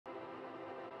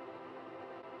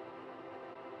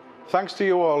Thanks to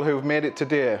you all who've made it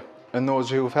today and those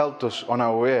who've helped us on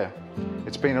our way.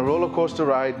 It's been a roller coaster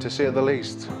ride, to say the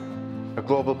least. A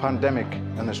global pandemic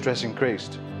and the stress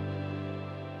increased.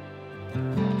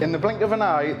 In the blink of an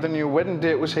eye, the new wedding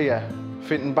date was here.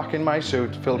 Fitting back in my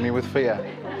suit filled me with fear.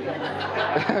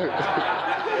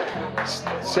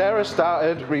 Sarah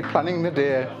started replanning the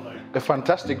day. A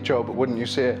fantastic job, wouldn't you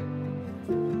say?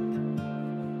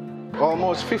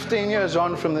 Almost 15 years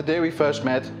on from the day we first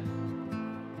met,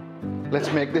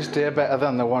 let's make this day better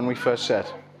than the one we first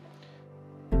set.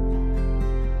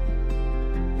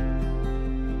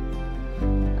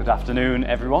 Good afternoon,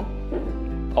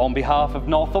 everyone. On behalf of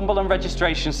Northumberland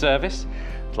Registration Service,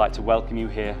 I'd like to welcome you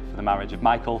here for the marriage of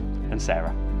Michael and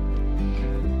Sarah.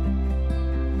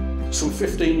 Some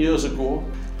 15 years ago,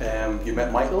 you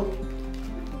met Michael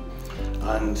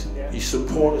and he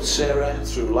supported Sarah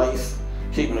through life,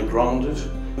 keeping her grounded.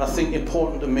 And I think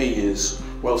important to me is,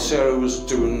 while Sarah was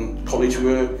doing college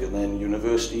work and then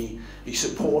university, he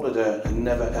supported her and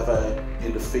never ever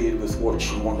interfered with what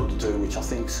she wanted to do, which I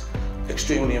think's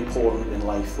extremely important in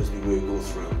life as we go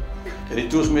through. And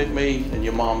it does make me and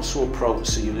your mum so proud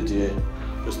to see you today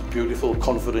as the beautiful,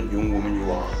 confident young woman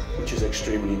you are, which is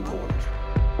extremely important.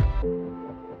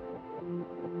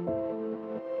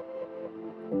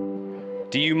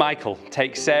 Do you, Michael,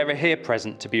 take Sarah here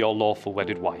present to be your lawful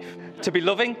wedded wife? To be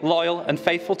loving, loyal and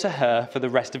faithful to her for the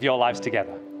rest of your lives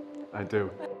together? I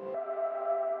do.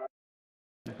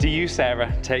 Do you,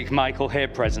 Sarah, take Michael here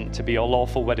present to be your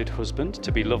lawful wedded husband,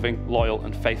 to be loving, loyal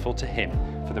and faithful to him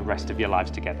for the rest of your lives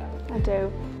together? I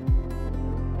do.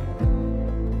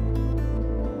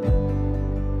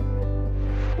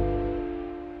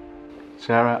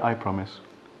 Sarah, I promise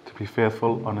to be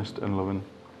faithful, honest and loving.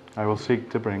 I will seek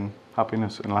to bring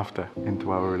happiness and laughter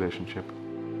into our relationship.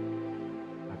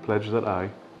 I pledge that I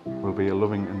will be a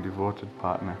loving and devoted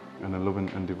partner and a loving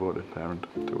and devoted parent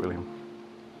to William.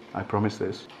 I promise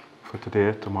this for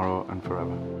today, tomorrow and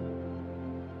forever.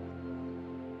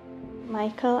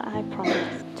 Michael, I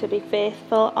promise to be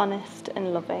faithful, honest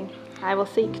and loving. I will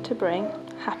seek to bring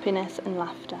happiness and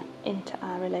laughter into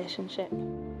our relationship.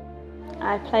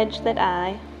 I pledge that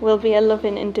I will be a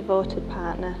loving and devoted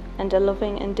partner and a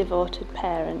loving and devoted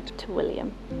parent to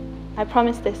William. I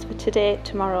promise this for today,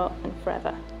 tomorrow and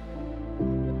forever.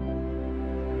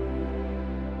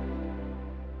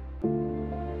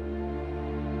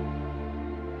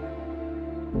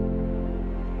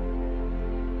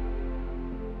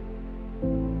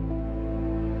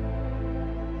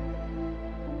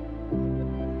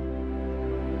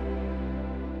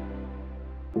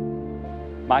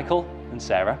 Michael and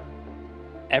Sarah,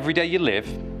 every day you live,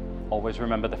 always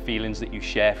remember the feelings that you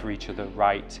share for each other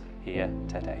right here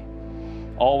today.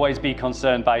 Always be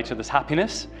concerned by each other's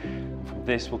happiness. From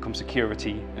this will come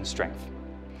security and strength.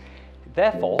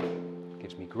 Therefore, it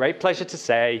gives me great pleasure to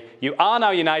say you are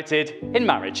now united in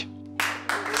marriage.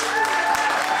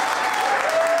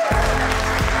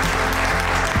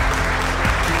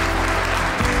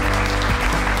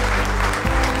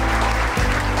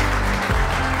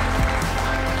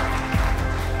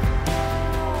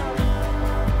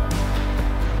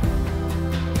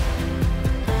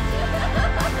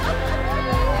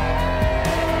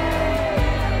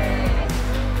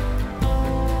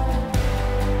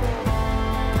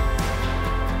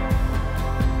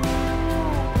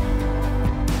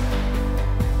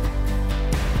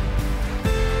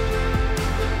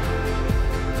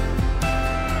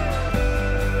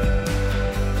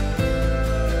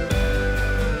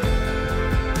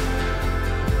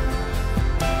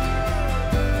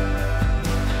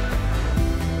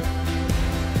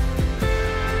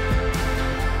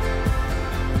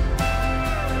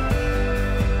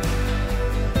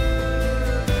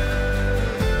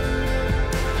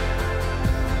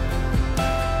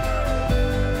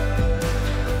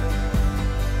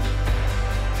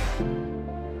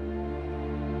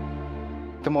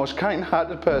 The most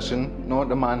kind-hearted person known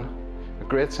to man, a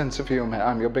great sense of humour.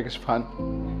 I'm your biggest fan.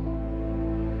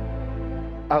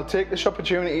 I'll take this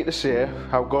opportunity to say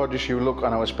how gorgeous you look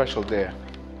on our special day.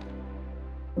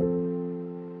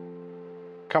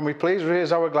 Can we please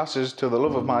raise our glasses to the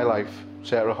love of my life,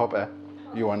 Sarah Hopper?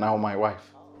 You are now my wife.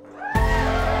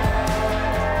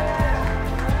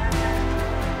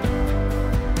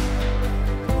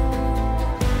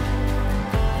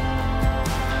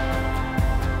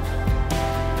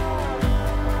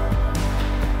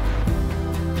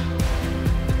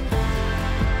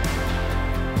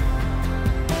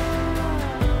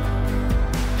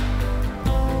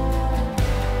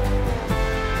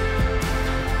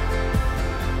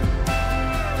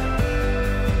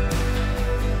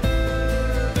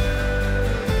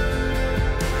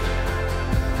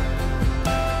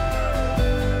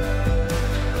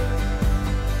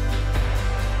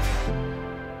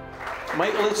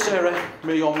 Michael and Sarah,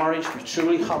 may your marriage be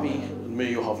truly happy and may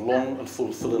you have long and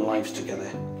fulfilling lives together.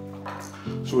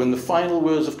 So in the final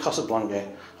words of Casablanca,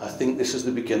 I think this is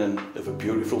the beginning of a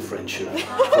beautiful friendship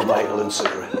for Michael and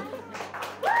Sarah.